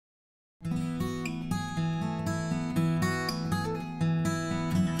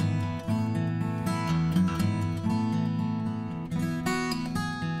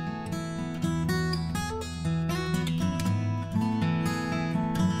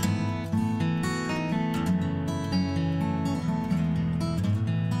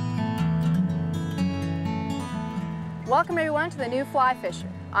Welcome everyone to the New Fly Fisher.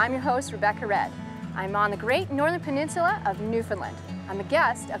 I'm your host, Rebecca Red. I'm on the great northern peninsula of Newfoundland. I'm a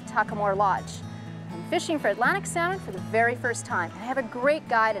guest of Tuckamore Lodge. I'm fishing for Atlantic salmon for the very first time. I have a great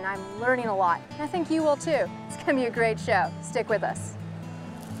guide and I'm learning a lot. And I think you will too. It's going to be a great show. Stick with us.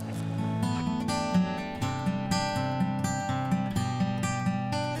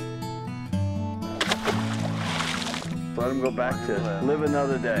 Let him go back to live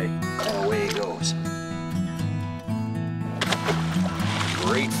another day. And away he goes.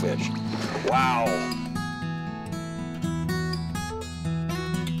 Great fish. Wow.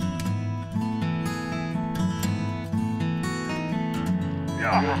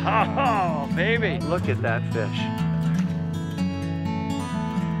 Oh, baby. Look at that fish.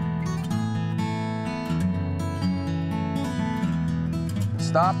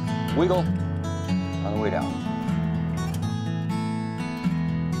 Stop, wiggle, on the way down.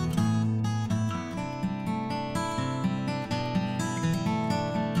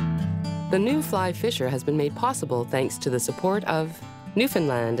 The New Fly Fisher has been made possible thanks to the support of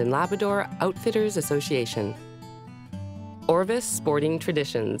Newfoundland and Labrador Outfitters Association, Orvis Sporting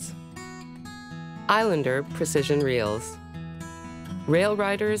Traditions, Islander Precision Reels, Rail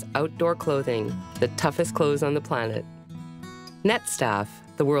Riders Outdoor Clothing, the toughest clothes on the planet, Net Staff,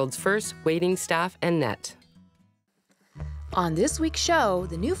 the world's first wading staff and net. On this week's show,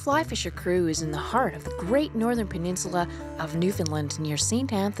 the New Fly Fisher crew is in the heart of the great northern peninsula of Newfoundland near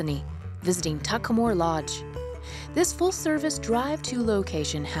St. Anthony, visiting Tuckamore Lodge. This full-service drive-to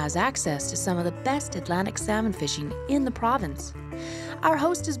location has access to some of the best Atlantic salmon fishing in the province. Our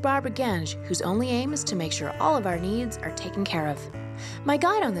host is Barbara Gange, whose only aim is to make sure all of our needs are taken care of. My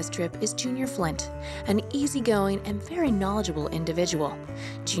guide on this trip is Junior Flint, an easygoing and very knowledgeable individual.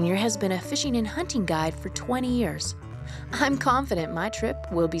 Junior has been a fishing and hunting guide for 20 years. I'm confident my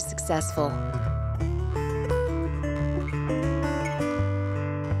trip will be successful.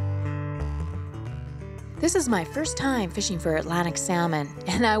 This is my first time fishing for Atlantic salmon,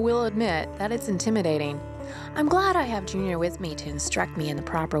 and I will admit that it's intimidating. I'm glad I have Junior with me to instruct me in the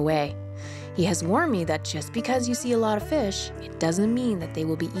proper way. He has warned me that just because you see a lot of fish, it doesn't mean that they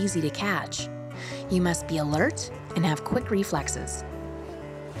will be easy to catch. You must be alert and have quick reflexes.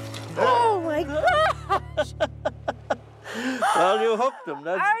 Oh my gosh! Well, you hooked him.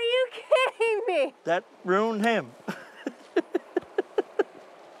 Are you kidding me? That ruined him.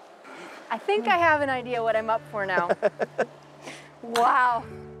 I think I have an idea what I'm up for now. Wow.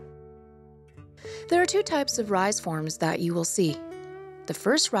 There are two types of rise forms that you will see. The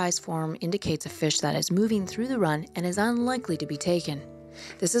first rise form indicates a fish that is moving through the run and is unlikely to be taken.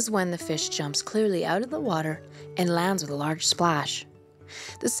 This is when the fish jumps clearly out of the water and lands with a large splash.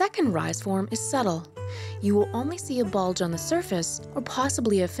 The second rise form is subtle. You will only see a bulge on the surface or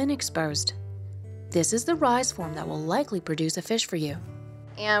possibly a fin exposed. This is the rise form that will likely produce a fish for you.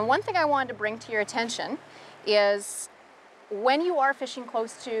 And one thing I wanted to bring to your attention is when you are fishing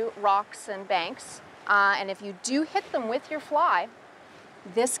close to rocks and banks, and if you do hit them with your fly,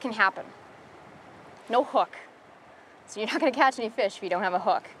 this can happen. No hook. So you're not going to catch any fish if you don't have a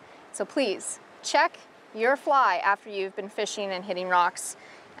hook. So please, check your fly after you've been fishing and hitting rocks.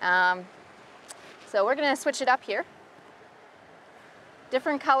 So we're going to switch it up here.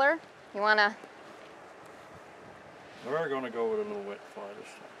 Different color. You want to... We're going to go with a little wet fly this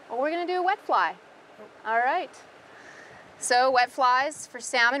time. Well, we're going to do a wet fly. Yep. All right. So wet flies for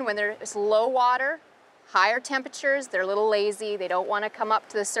salmon, when there's low water, higher temperatures, they're a little lazy. They don't want to come up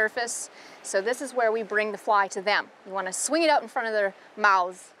to the surface. So this is where we bring the fly to them. You want to swing it out in front of their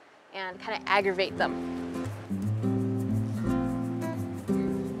mouths and kind of aggravate them.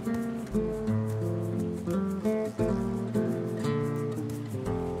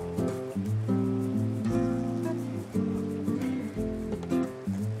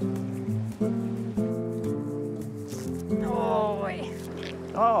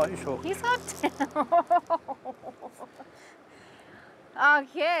 Oh, he's hooked. He's hooked.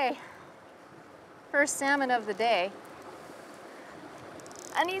 Okay. First salmon of the day.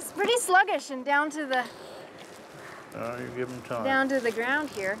 And he's pretty sluggish and down to the You give him time. down to the ground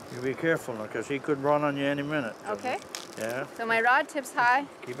here. You be careful now, because he could run on you any minute. Okay. Yeah. So my rod tip's high.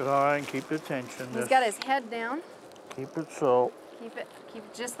 Keep it high and keep the tension. He's got his head down. Keep it so. Keep it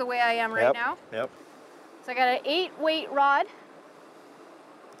just the way I am right now. Yep. So I got an 8-weight rod.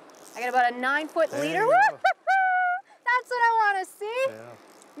 I got about a 9-foot leader. That's what I want to see. Yeah.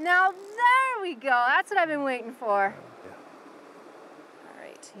 Now there we go. That's what I've been waiting for. Yeah. All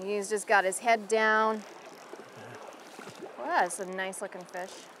right, he's just got his head down. Well, that's a nice looking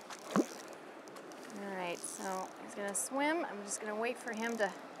fish. All right, so he's gonna swim. I'm just gonna wait for him to.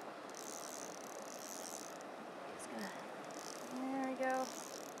 He's gonna we go.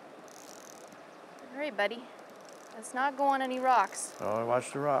 All right, buddy. Let's not go on any rocks. Oh,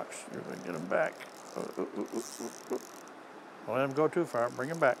 watch the rocks. You're going to get them back. Don't let them go too far. Bring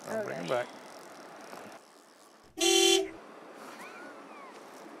them back. Okay. Bring them back.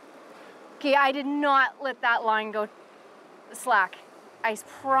 Okay, I did not let that line go slack. I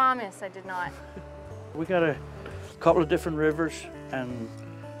promise I did not. We got a couple of different rivers, and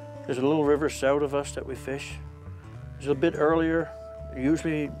there's a little river south of us that we fish. It's a bit earlier,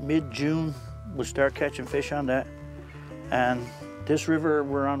 usually mid-June, we'll start catching fish on that. And this river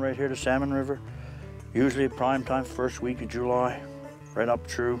we're on right here, the Salmon River, usually prime time, first week of July, right up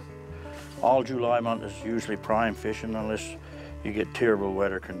through. All July month is usually prime fishing unless you get terrible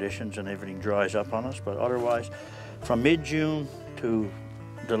weather conditions and everything dries up on us. But otherwise, from mid-June to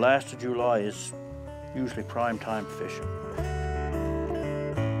the last of July is usually prime time fishing.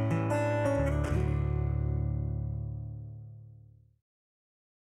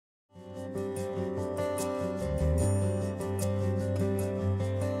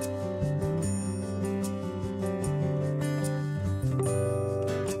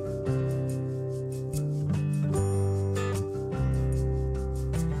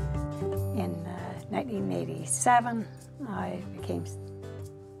 In 1987, I became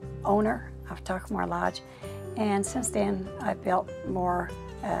owner of Tuckamore Lodge, and since then I've built more,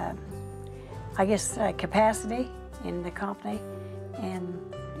 capacity in the company.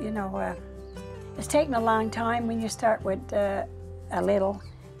 And you know, it's taken a long time when you start with a little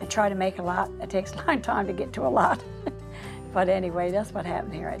and try to make a lot. It takes a long time to get to a lot. But anyway, that's what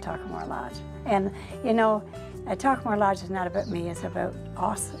happened here at Tuckamore Lodge. And you know, Tuckamore Lodge is not about me, it's about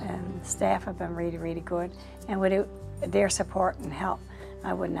us, and the staff have been really, really good. And without their support and help,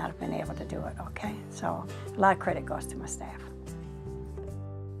 I would not have been able to do it, okay? So a lot of credit goes to my staff.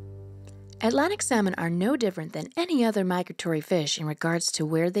 Atlantic salmon are no different than any other migratory fish in regards to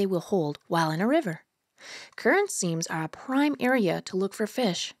where they will hold while in a river. Current seams are a prime area to look for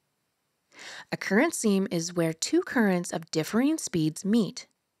fish. A current seam is where two currents of differing speeds meet.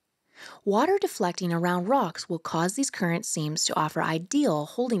 Water deflecting around rocks will cause these current seams to offer ideal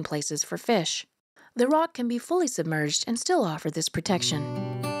holding places for fish. The rock can be fully submerged and still offer this protection.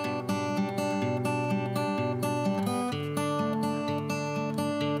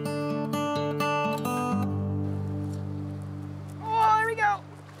 Oh, there we go.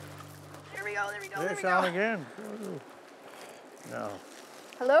 There we go, there we go, there There's we sound go. again. No.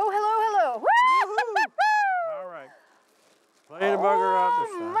 Hello, hello, hello. Woo! All right. Play the bugger out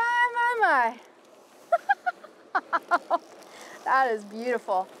this time. My. That is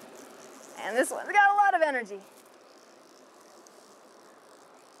beautiful. And this one's got a lot of energy.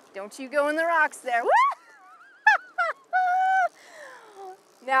 Don't you go in the rocks there. Woo!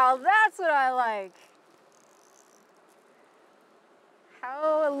 Now that's what I like.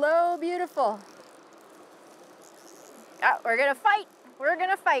 Hello, beautiful. Oh, we're gonna fight. We're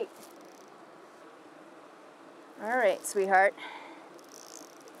gonna fight. All right, sweetheart.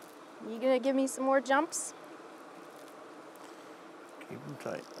 You gonna give me some more jumps? Keep them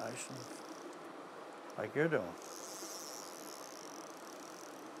tight, nice and like you're doing.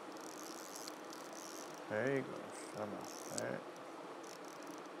 There you go. There.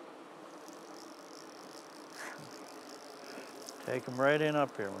 Take them right in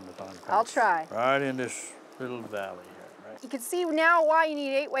up here when the time comes. I'll try. Right in this little valley here, right? You can see now why you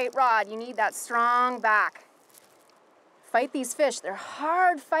need 8-weight rod. You need that strong back. Fight these fish. They're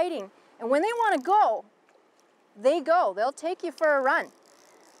hard fighting. And when they want to go, they go. They'll take you for a run.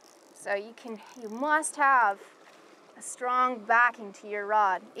 So you must have a strong backing to your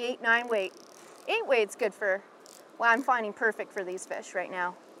rod. 8, 9 weight. 8 weight's good for, well, I'm finding perfect for these fish right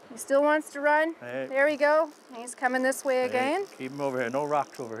now. He still wants to run. Hey. There we go. He's coming this way again. Hey, keep him over here. No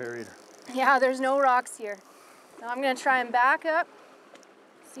rocks over here either. Yeah, there's no rocks here. Now I'm gonna try and back up.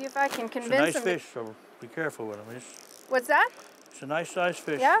 See if I can convince him. It's a nice fish, so be careful with him. What's that? It's a nice sized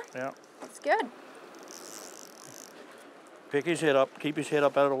fish. Yeah? Yeah. That's good. Pick his head up, keep his head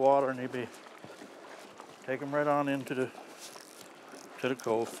up out of the water, and he'll be, take him right on into the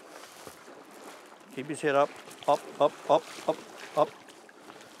cove. Keep his head up, up, up, up, up, up.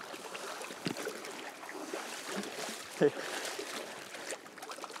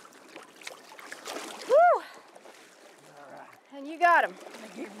 Woo! And you got him. I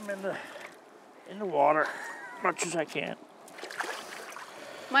keep him in the water as much as I can.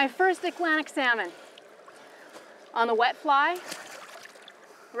 My first Atlantic salmon on the wet fly,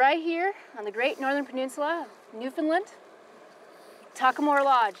 right here on the Great Northern Peninsula of Newfoundland, Tuckamore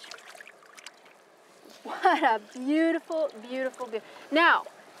Lodge. What a beautiful, beautiful, beautiful. Now,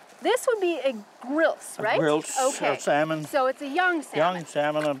 This would be a grilse, right? Grilled okay. salmon. So it's a young salmon. Young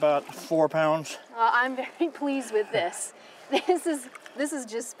salmon, about 4 pounds. I'm very pleased with this. This is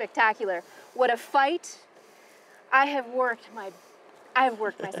just spectacular. What a fight. I have worked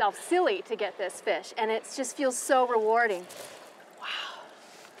myself silly to get this fish, and it just feels so rewarding.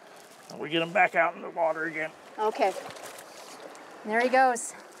 Wow. We get him back out in the water again. Okay. There he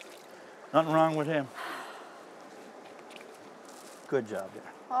goes. Nothing wrong with him. Good job there.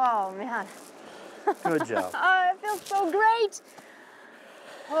 Oh, man. Good job. Oh, it feels so great.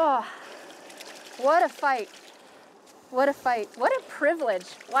 Oh, what a fight. What a fight. What a privilege.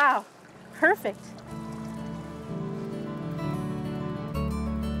 Wow. Perfect.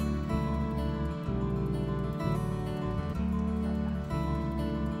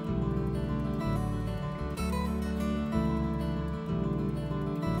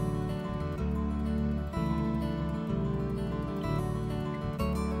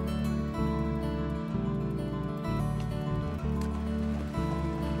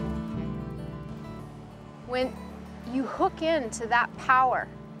 When you hook into that power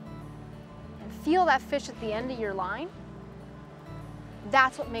and feel that fish at the end of your line,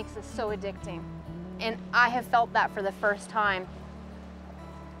 that's what makes this so addicting. And I have felt that for the first time.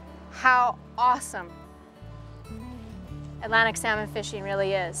 How awesome Atlantic salmon fishing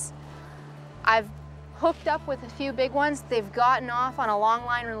really is. I've hooked up with a few big ones. They've gotten off on a long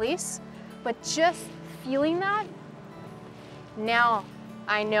line release, but just feeling that, now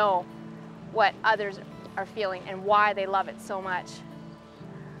I know what others are feeling and why they love it so much.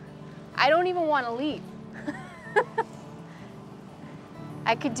 I don't even want to leave.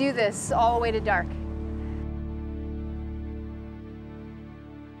 I could do this all the way to dark.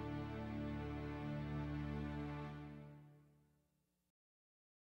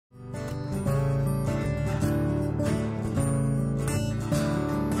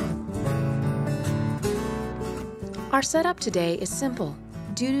 Our setup today is simple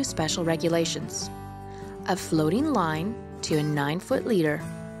due to special regulations. A floating line to a 9-foot leader,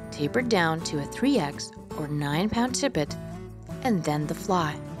 tapered down to a 3X or 9-pound tippet, and then the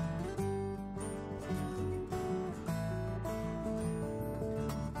fly.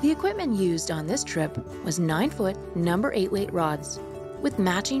 The equipment used on this trip was 9-foot number 8 weight rods with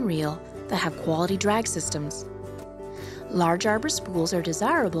matching reel that have quality drag systems. Large arbor spools are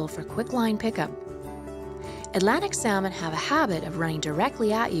desirable for quick line pickup. Atlantic salmon have a habit of running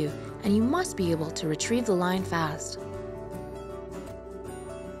directly at you, and you must be able to retrieve the line fast.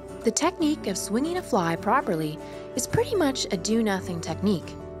 The technique of swinging a fly properly is pretty much a do-nothing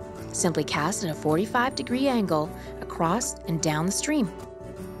technique. Simply cast at a 45-degree angle across and down the stream.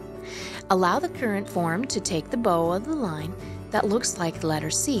 Allow the current form to take the bow of the line that looks like the letter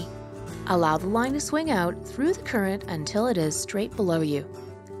C. Allow the line to swing out through the current until it is straight below you.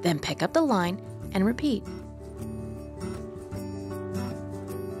 Then pick up the line and repeat.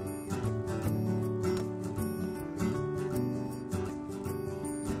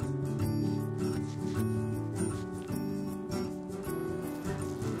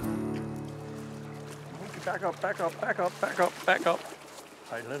 Back up, back up, back up, back up, back up.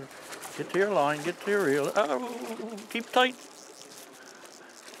 All right, let it get to your line, get to your reel. Oh, keep tight.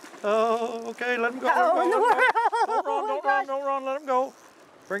 Oh, okay, let him go. Oh, in the world. Don't run, don't run, let him go.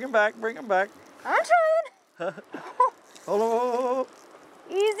 Bring him back, bring him back. I'm trying. Hold on.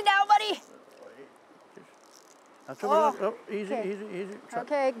 Easy now, buddy. That's oh, easy, okay. easy.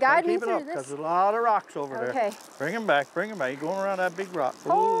 Okay, guide me through this. Because there's a lot of rocks over there. Okay. Bring him back, bring him back. You're going around that big rock.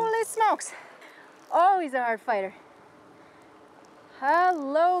 Holy smokes. Oh, he's a hard fighter.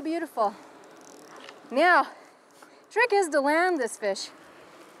 Hello, beautiful. Now, trick is to land this fish.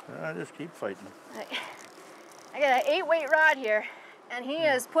 Just keep fighting. I got an 8-weight rod here, and he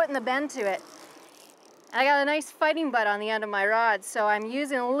is putting the bend to it. I got a nice fighting butt on the end of my rod, so I'm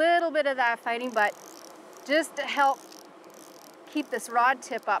using a little bit of that fighting butt just to help keep this rod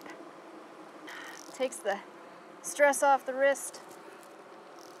tip up. Takes the stress off the wrist.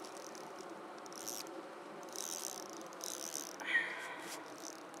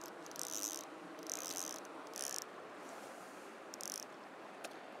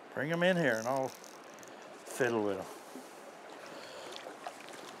 Bring him in here and I'll fiddle with him.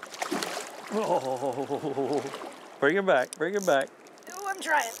 Oh, bring him back, bring him back. Oh, I'm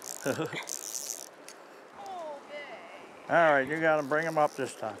trying. Okay. All right, you got him. Bring him up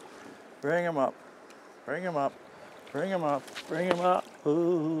this time. Bring him up. Bring him up. Bring him up. Bring him up.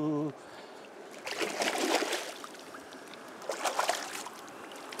 Ooh.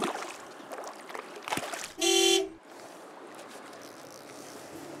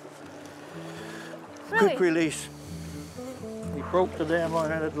 Really? Quick release. You Broke the damn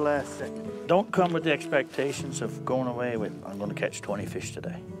line at the last second. Don't come with the expectations of going away with, I'm going to catch 20 fish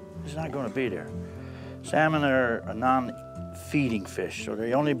today. It's not going to be there. Salmon are a non-feeding fish, so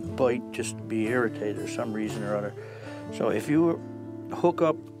they only bite just to be irritated for some reason or other. So if you hook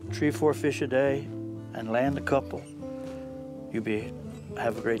up 3 or 4 fish a day and land a couple, you'll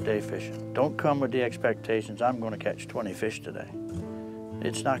have a great day fishing. Don't come with the expectations, I'm going to catch 20 fish today.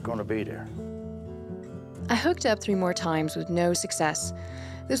 It's not going to be there. I hooked up 3 more times with no success.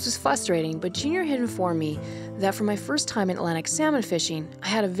 This was frustrating, but Junior had informed me that for my first time in Atlantic salmon fishing, I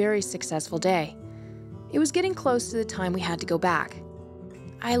had a very successful day. It was getting close to the time we had to go back.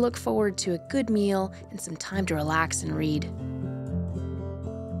 I look forward to a good meal and some time to relax and read.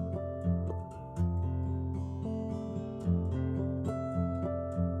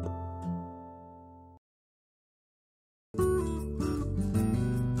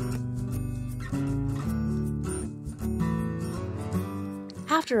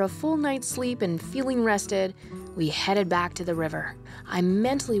 After a full night's sleep and feeling rested, we headed back to the river. I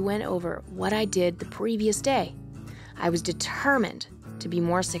mentally went over what I did the previous day. I was determined to be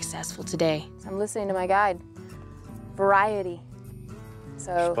more successful today. I'm listening to my guide. Variety.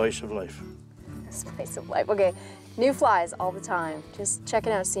 So Spice of life. spice of life. Okay, new flies all the time. Just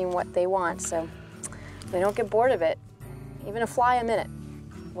checking out, seeing what they want. So they don't get bored of it. Even a fly a minute.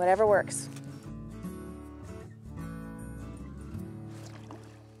 Whatever works.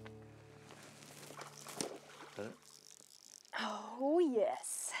 Oh,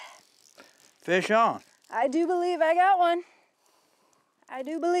 yes. Fish on. I do believe I got one. I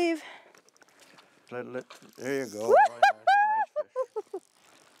do believe. There you go. Oh, yeah,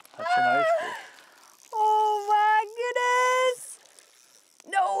 that's a nice fish. Oh my goodness!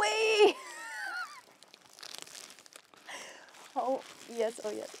 No way! Oh yes,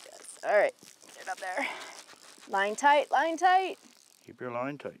 oh yes, yes. All right, get up there. Line tight, line tight. Keep your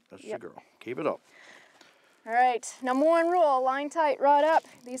line tight. That's Yep. the girl. Keep it up. All right, number 1 rule, line tight, rod up.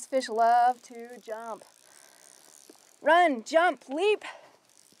 These fish love to jump. Run, jump, leap,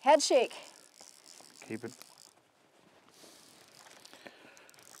 head shake. Keep it.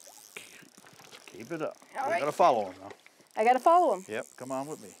 Keep it up. All You right. gotta follow him now. I gotta follow him. Yep, come on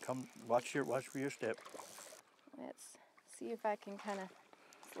with me. Come, watch for your step. Let's see if I can kind of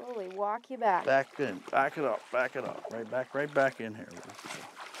slowly walk you back. Back in, back it up, right back in here.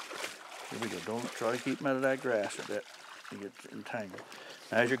 Here we go. Don't try to keep him out of that grass a bit. You get entangled.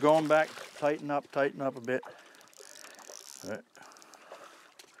 Now, as you're going back, tighten up a bit. All right.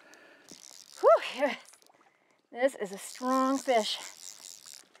 Whew, this is a strong fish.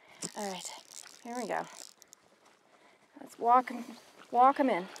 All right, here we go. Let's walk him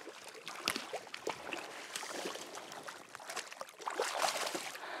in.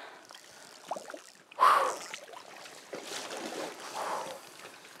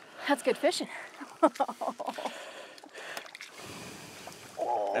 That's good fishing.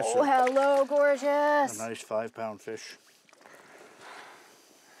 Oh, hello, gorgeous. A nice 5-pound fish.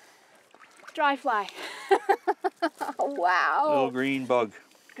 Dry fly. Wow. Little green bug.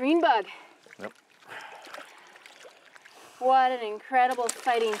 Green bug. Yep. What an incredible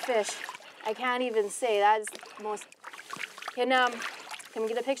fighting fish. I can't even say. That is the most... Can we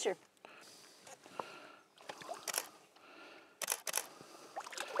get a picture?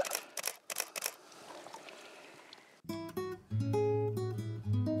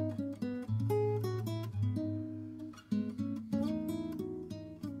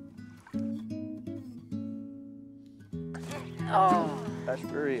 Oh. That's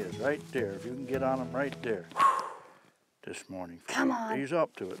where he is, right there. If you can get on him right there. This morning. Come on. He's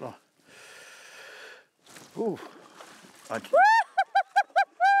up to it. Look. Ooh.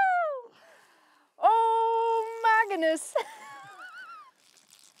 Oh my goodness.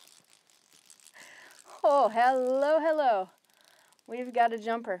 Oh, hello, hello. We've got a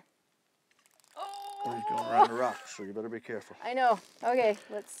jumper. He's going around the rocks, so you better be careful. I know. Okay,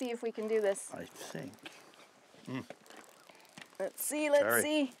 let's see if we can do this. I think. Let's see, let's Sorry.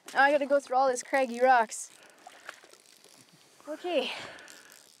 see. Now I gotta go through all these craggy rocks. Okay.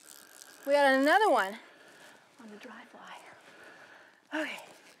 We got another one on the dry fly. Okay.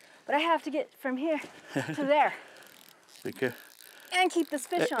 But I have to get from here to there Be careful. and keep this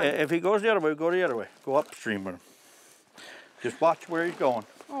fish on. If he goes the other way, go the other way. Go upstream with him. Just watch where he's going.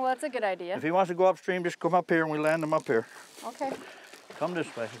 Oh, that's a good idea. If he wants to go upstream, just come up here and we land him up here. Okay. Come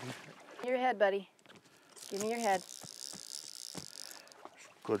this way. Your head, buddy. Give me your head.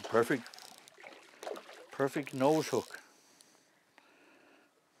 Good, perfect nose hook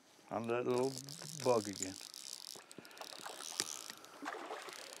on that little bug again.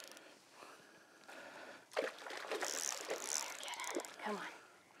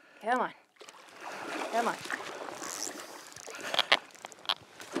 Come on. Come on.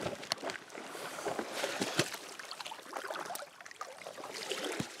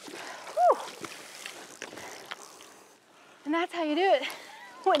 Whew. And that's how you do it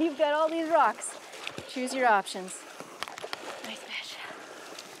when you've got all these rocks. Choose your options. Nice fish.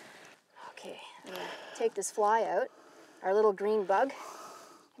 Okay, I'm gonna take this fly out, our little green bug.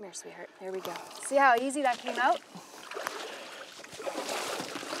 Come here, sweetheart. There we go. See how easy that came out?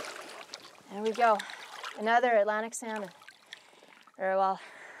 There we go. Another Atlantic salmon. Or, well,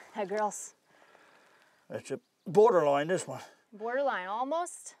 that girl's That's a borderline, this one. borderline,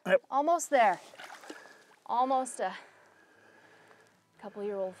 almost. Yep. Almost there. Almost a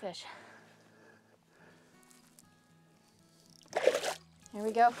couple-year-old fish. Here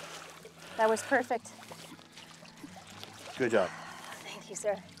we go. That was perfect. Good job. Thank you,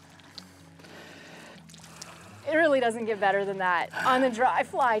 sir. It really doesn't get better than that. On the dry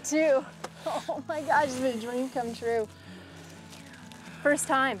fly, too. Oh my gosh, it's been a dream come true. First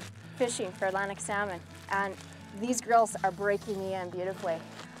time fishing for Atlantic salmon, and these girls are breaking me in beautifully.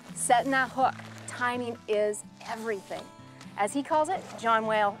 Setting that hook, timing is everything. As he calls it, John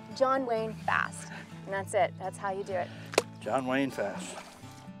Wayne fast. And that's it, that's how you do it. John Wayne fast.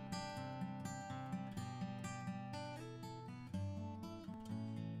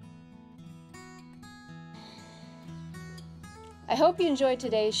 I hope you enjoyed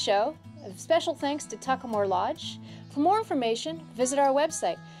today's show. A special thanks to Tuckamore Lodge. For more information, visit our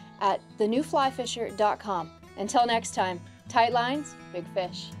website at thenewflyfisher.com. Until next time, tight lines, big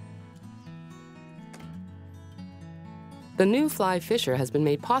fish. The New Fly Fisher has been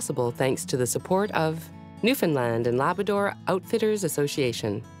made possible thanks to the support of Newfoundland and Labrador Outfitters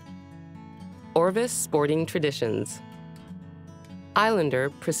Association, Orvis Sporting Traditions, Islander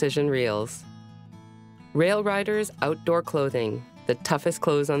Precision Reels, Rail Riders Outdoor Clothing, the toughest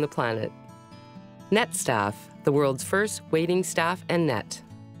clothes on the planet, Net Staff, the world's first wading staff and net.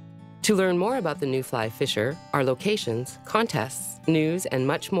 To learn more about the New Fly Fisher, our locations, contests, news, and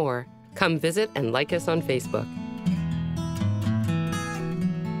much more, come visit and like us on Facebook.